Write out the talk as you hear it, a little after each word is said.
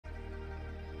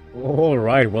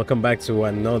Alright, welcome back to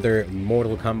another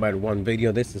Mortal Kombat 1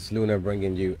 video. This is Luna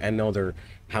bringing you another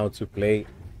how to play.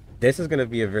 This is going to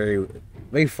be a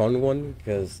very fun one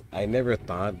because I never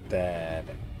thought that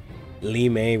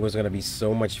MEI was going to be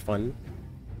so much fun.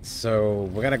 So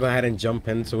we're going to go ahead and jump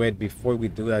into it. Before we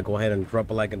do that, go ahead and drop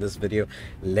a like in this video.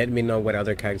 Let me know what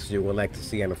other characters you would like to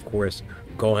see, and of course,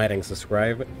 go ahead and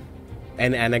subscribe.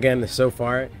 And again, so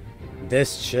far,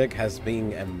 this chick has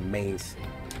been amazing.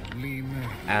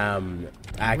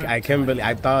 I can't believe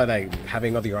I thought like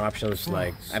having other options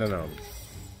like I don't know,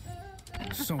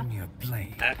 Sonya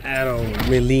Blade. I don't know,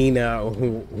 Melina or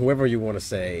whoever you want to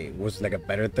say was like a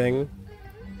better thing,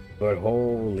 but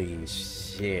holy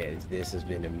shit, this has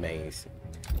been amazing.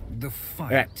 The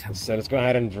fight. Alright, so let's go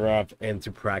ahead and drop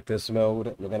into practice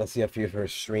mode. We're gonna see a few of her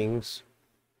strings.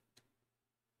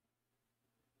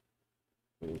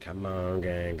 Come on,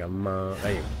 gang, come on.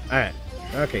 There you go. Alright.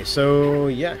 Okay, so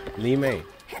yeah, MEI.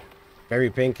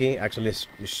 Very pinky. Actually, it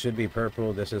should be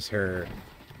purple. This is her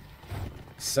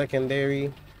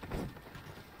secondary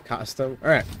costume.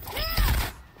 Alright.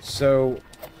 So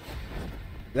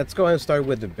let's go ahead and start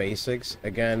with the basics.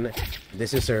 Again,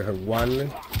 this is her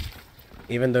one.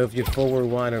 Even though if you forward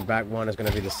one or back one, it's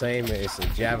gonna be the same. It's a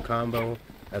jab combo.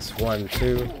 That's 1,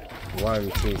 2,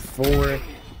 1, 2, 4.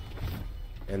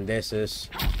 And this is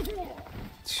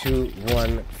 2,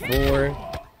 1,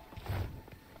 4.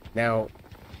 Now,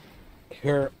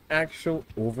 her actual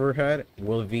overhead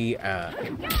will be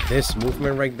this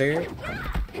movement right there,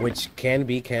 which can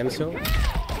be canceled.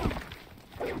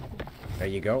 There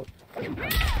you go.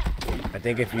 I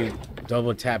think if you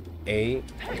double tap A,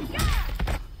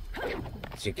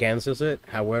 she cancels it.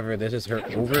 However, this is her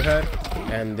overhead,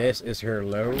 and this is her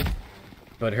low.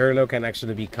 But her low can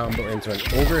actually be combo into an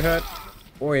overhead,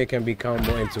 or it can be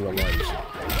combo into a lunge,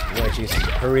 which is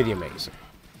pretty amazing.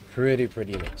 Pretty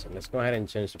amazing. Let's go ahead and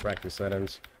change the practice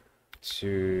settings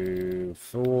to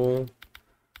full,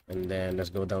 and then let's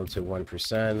go down to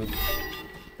 1%.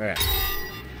 Alright.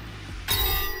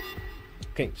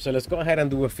 Okay, so let's go ahead and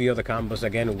do a few of the combos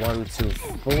again. 1, 2,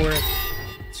 4,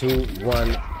 2,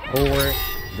 1, 4.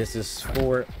 This is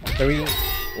 4, 3,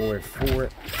 or 4,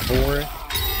 4.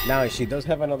 Now she does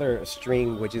have another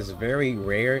string which is very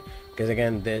rare, because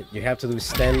again you have to do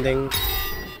standing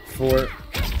 4,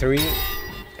 3,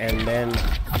 and then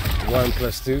 1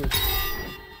 plus 2.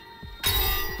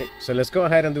 Okay, so let's go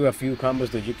ahead and do a few combos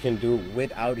that you can do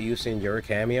without using your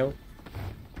cameo.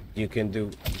 You can do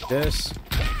this,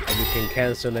 and you can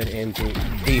cancel it into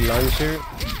the launcher.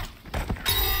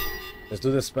 Let's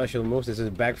do the special moves. This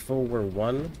is back forward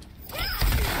 1.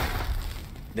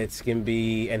 This can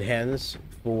be enhanced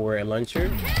for a launcher.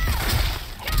 There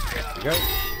we go.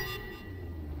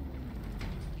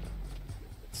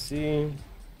 Let's see.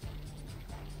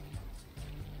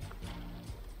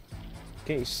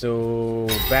 Okay, so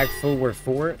back forward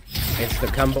 4. It's the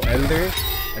combo ender,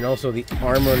 and also the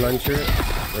armor launcher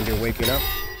when you're waking up.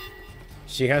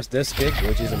 She has this kick,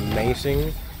 which is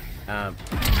amazing.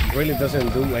 Really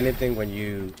doesn't do anything when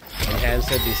you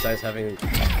enhance it besides having,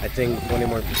 I think, 20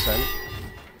 more %.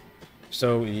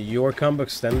 So your combo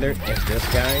extender is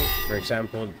this guy. For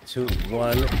example, 2,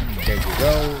 1, there you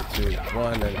go. 2,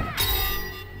 1, and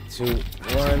 2,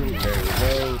 1, there you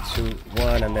go. 2,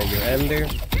 1, and then your ender.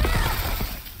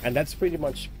 And that's pretty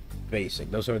much basic.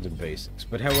 Those are the basics.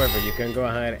 But however, you can go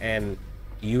ahead and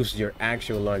use your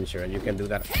actual launcher, and you can do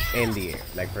that in the air.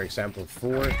 Like for example,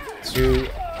 4, 2,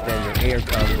 then your air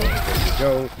combo, there you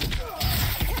go.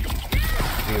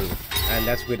 And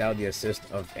that's without the assist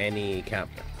of any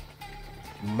captain.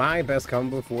 My best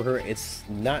combo for her, it's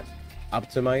not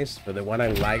optimized, but the one I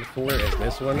like for her is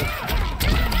this one.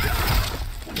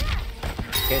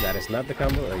 Okay, that is not the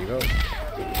combo. There you go.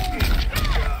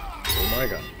 Oh my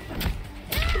god.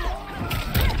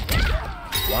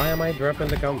 Why am I dropping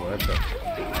the combo? That's it.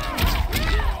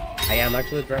 I am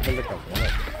actually dropping the combo.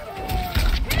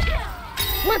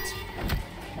 What?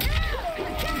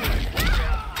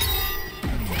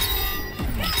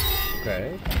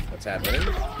 Okay, what's happening?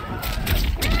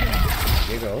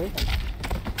 There you go.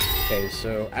 Okay,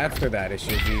 so after that, it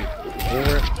should be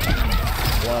 4,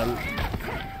 1.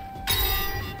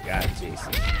 God,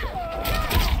 Jesus.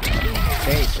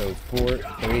 Okay, so 4,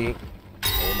 3.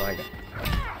 Oh my god.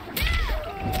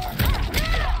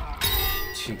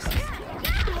 Jesus.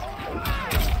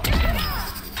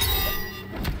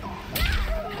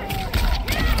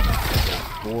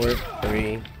 4,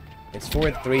 3. It's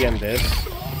 4, 3 on this.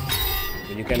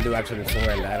 But you can do actually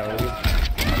 4 on that only.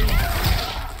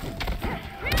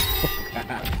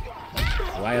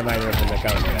 Why am I ripping the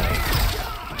counter now?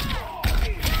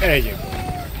 There you go.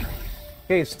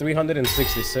 Okay, it's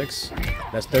 366.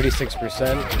 That's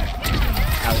 36%.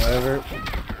 However,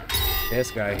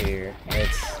 this guy here,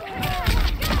 it's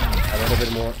a little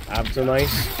bit more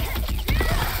optimized.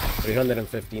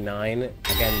 359.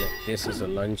 Again, this is a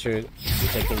launcher.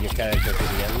 You're taking your character to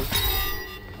the end.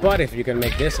 But if you can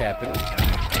make this happen,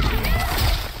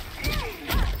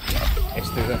 it's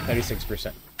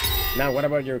 36%. Now, what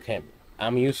about your cam?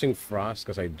 I'm using Frost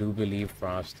because I do believe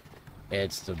Frost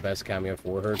it's the best cameo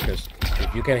for her, because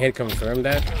if you can hit confirm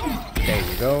that, there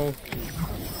you go.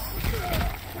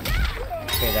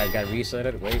 Okay, that got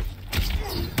resetted. Wait.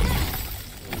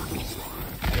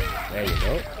 There you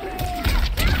go.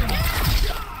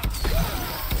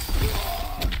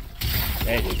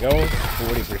 There you go.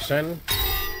 40%.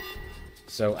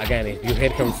 So again, if you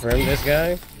hit confirm this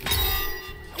guy,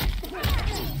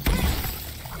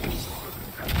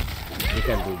 you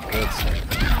can do good stuff.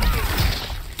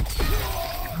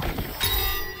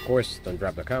 Of course, don't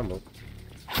drop the combo.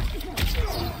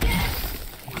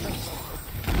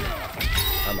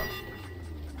 Come on.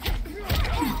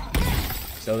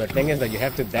 So the thing is that you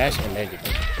have to dash and there you go.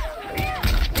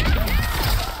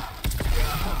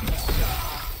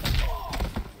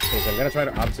 Okay, so I'm gonna try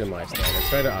to optimize that. Let's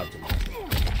try to optimize.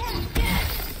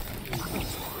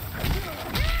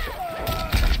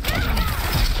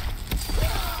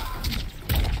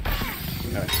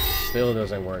 Alright, still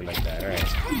doesn't work like that.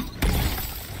 Alright.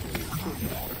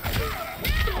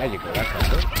 There you go, that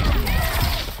combo.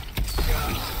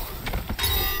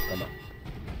 Come on.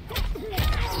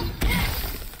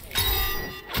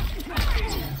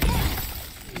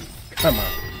 Come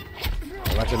on.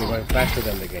 I'm actually going faster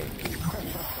than the game.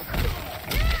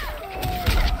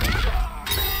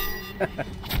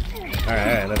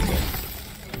 Alright, let's go.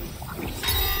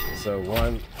 So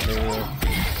 1, 2.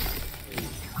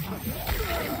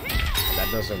 That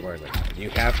doesn't work like that. You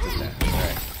have to dash.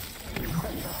 Alright.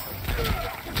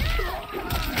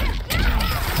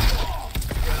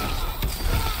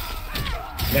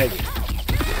 There you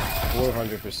go.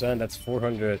 400%. That's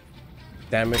 400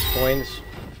 damage points.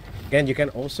 Again, you can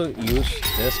also use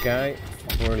this guy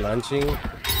for launching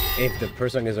if the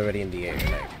person is already in the air.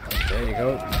 Like, there you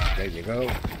go. There you go.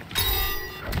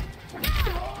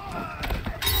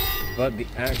 But the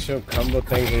actual combo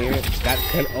thing here, that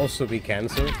can also be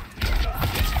cancelled.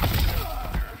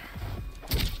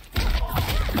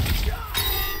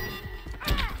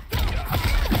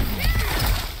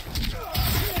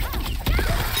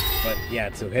 But yeah,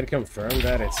 to hit confirm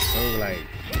that, it's so like,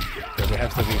 because it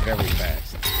has to be very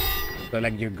fast. So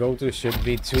like your go-to should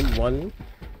be 2-1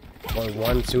 or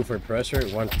 1-2 for pressure,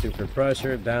 1-2 for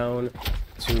pressure, down,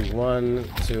 2-1,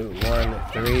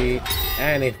 2-1, 3.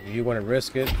 And if you want to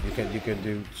risk it, you can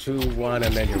do 2-1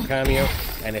 and then your cameo.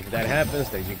 And if that happens,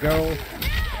 there you go.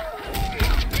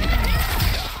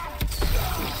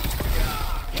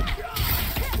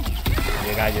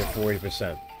 You got your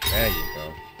 40%. There you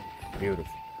go.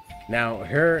 Beautiful. Now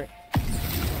her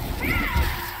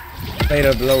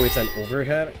fatal blow is an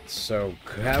overhead, so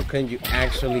how can you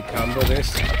actually combo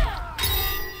this?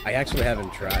 I actually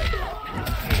haven't tried.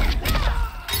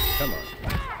 Come on.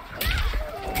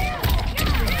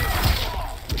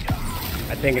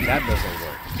 I think that doesn't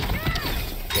work.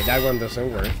 Okay, that one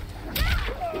doesn't work.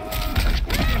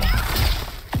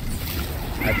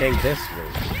 I think this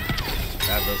works.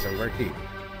 That doesn't work either.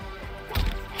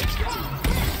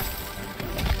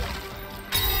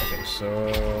 Okay, so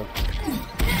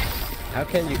how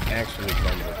can you actually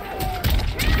combo?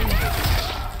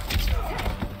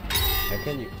 How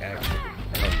can you actually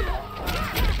combo?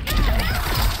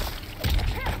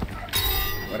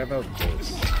 What about this?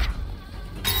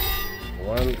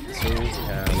 1, 2,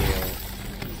 cameo.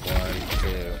 1,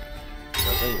 2.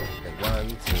 Doesn't work. 1,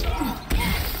 2.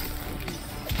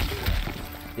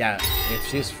 Yeah, if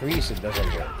she's freeze, it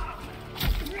doesn't work.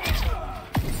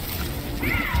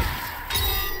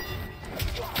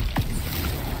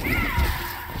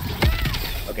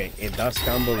 Okay, it does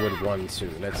combo with 1, 2.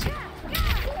 Let's see.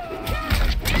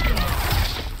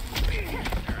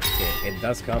 Okay, it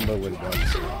does combo with 1, 2.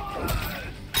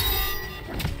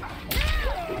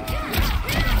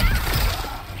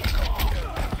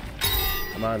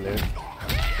 Come on, dude.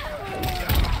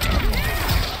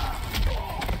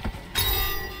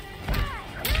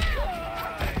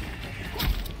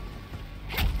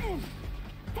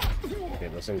 Okay,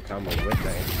 it doesn't combo with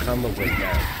that. It combo with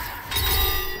that.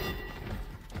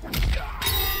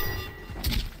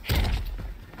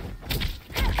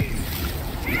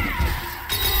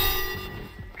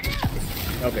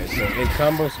 Okay, so it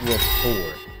combos with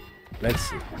 4. Let's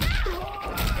see.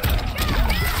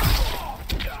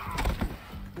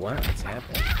 What's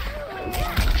happening?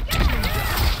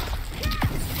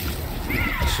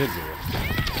 should do.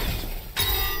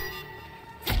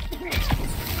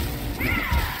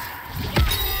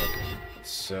 Okay,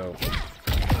 so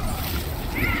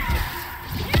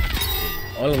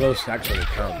all of those actually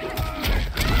come.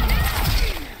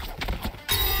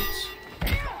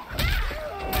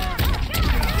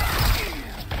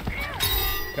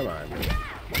 Come on.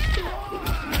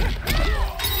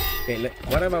 Okay,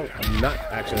 what about I'm not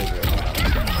actually good?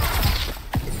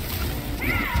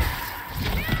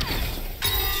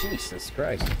 Jesus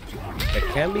Christ. It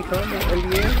can be combo in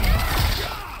the air?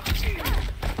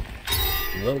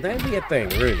 Will that be a thing,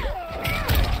 really?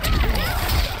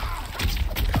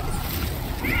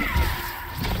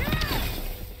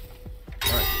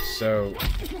 Alright, so I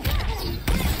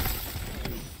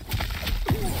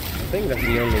think that's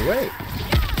the only way.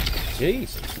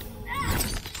 Jesus.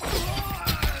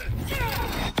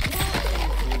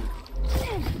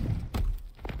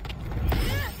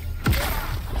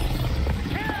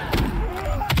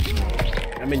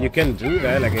 I mean, you can do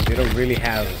that, like if you don't really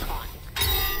have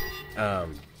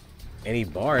any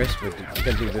bars, but you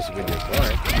can do this with your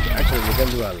bar. Actually, you can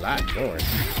do a lot more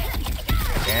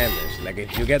damage. Like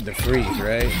if you get the freeze,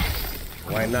 right?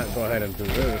 Why not go ahead and do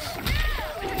this?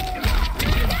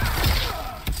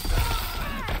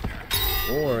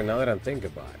 Or now that I'm thinking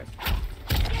about it.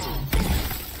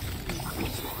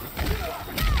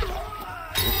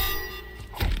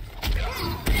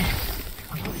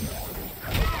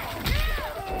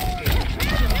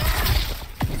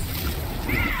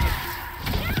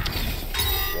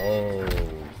 Whoa.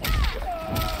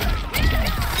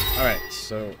 Alright,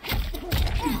 so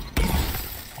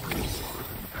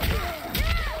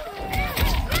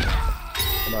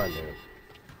come on, dude.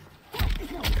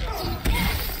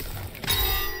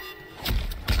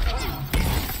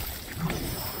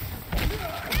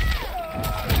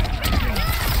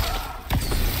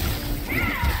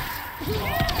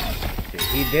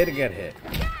 He did get hit.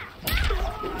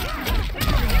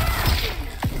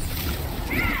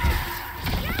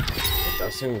 It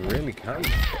doesn't really count.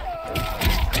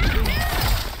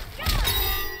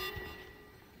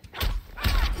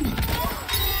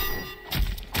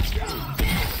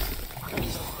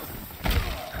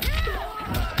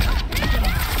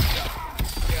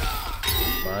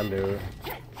 Come on, dude.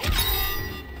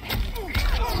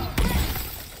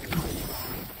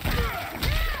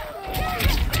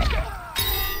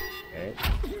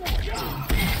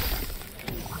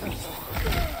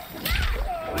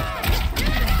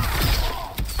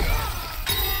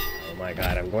 Oh my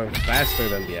god, I'm going faster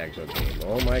than the actual game.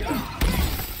 Oh my god.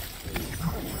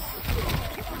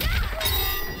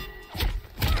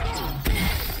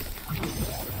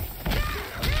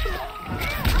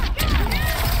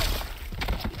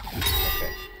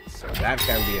 Okay, so that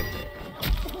can be a thing.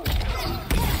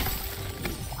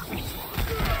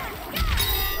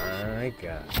 My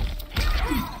god.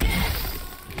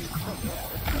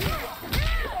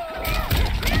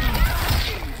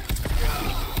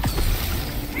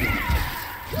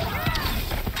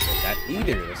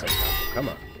 Either this is come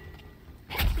on.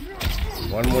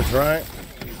 One more try.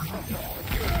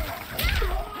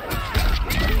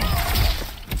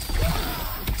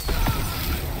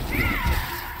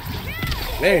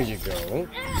 There you go.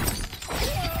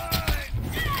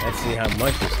 Let's see how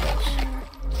much this does.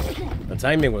 The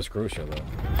timing was crucial though.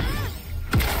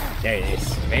 Yeah,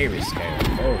 it's very scary.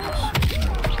 Oh shit.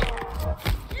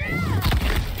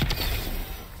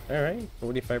 Alright,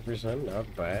 45%, not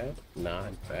bad.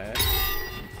 Not bad.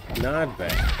 Not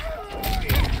bad.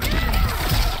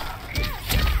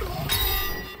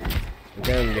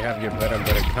 Again, you have your better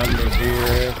combos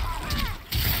here.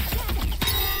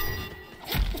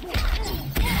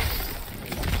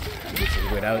 This is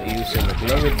without using the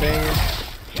glowy thing.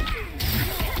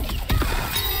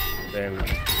 Then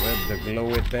with the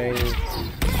glowy thing.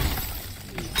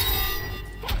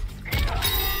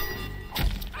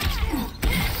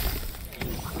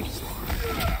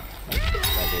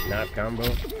 That did not combo.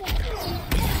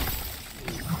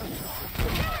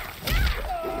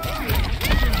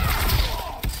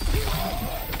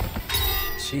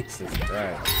 Jesus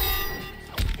Christ.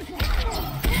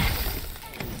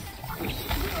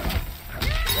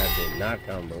 That did not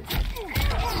combo.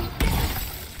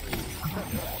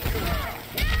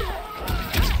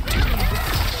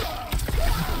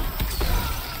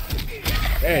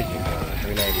 There you go,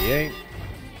 398.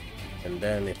 And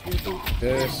then if you do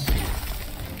this,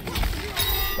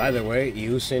 by the way,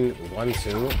 using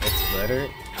 1-2, it's better,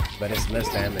 but it's less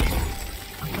damage.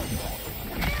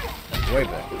 Way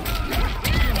better.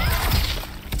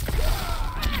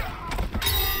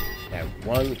 That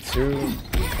 1-2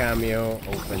 cameo,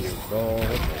 open your goal,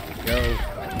 there you go.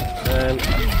 And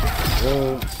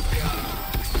boom.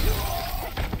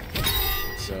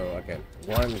 So again,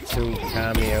 1, 2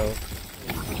 cameo.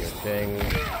 Do your thing.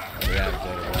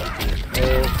 Reactor 1, 2,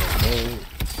 boom.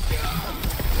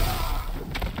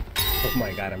 Oh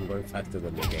my god, I'm going faster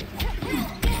than the game.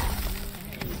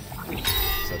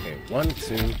 So okay, 1,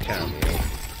 2 cameo.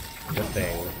 The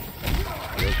thing.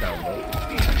 Your combo.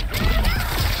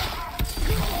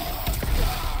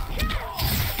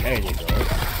 There you go.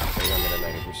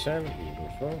 190%.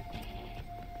 Beautiful.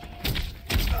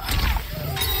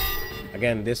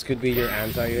 Again, this could be your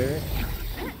anti-air.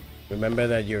 Remember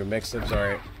that your mix-ups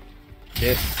are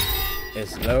this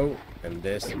is low and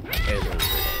this is overhead.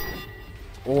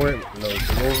 Or low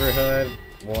to overhead.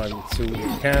 1, 2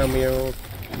 cameo.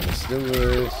 Let's do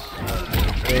this. 1,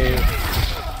 2, 3.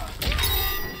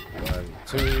 1,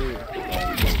 2.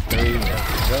 1, 2, 3.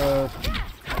 Let's go.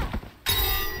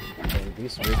 And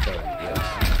these rebound, yes.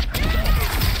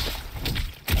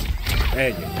 There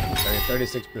you go.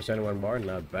 36% one bar,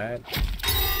 not bad.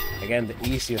 Again, the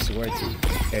easiest way to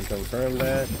can confirm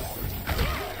that.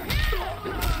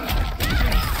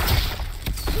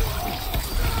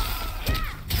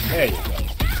 There you go.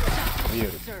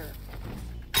 Beautiful.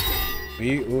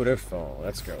 Beautiful.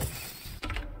 Let's go.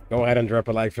 Go ahead and drop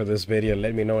a like for this video.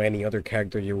 Let me know any other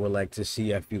character you would like to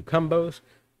see a few combos.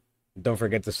 Don't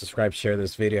forget to subscribe, share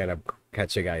this video, and I'll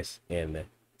catch you guys in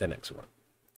the next one.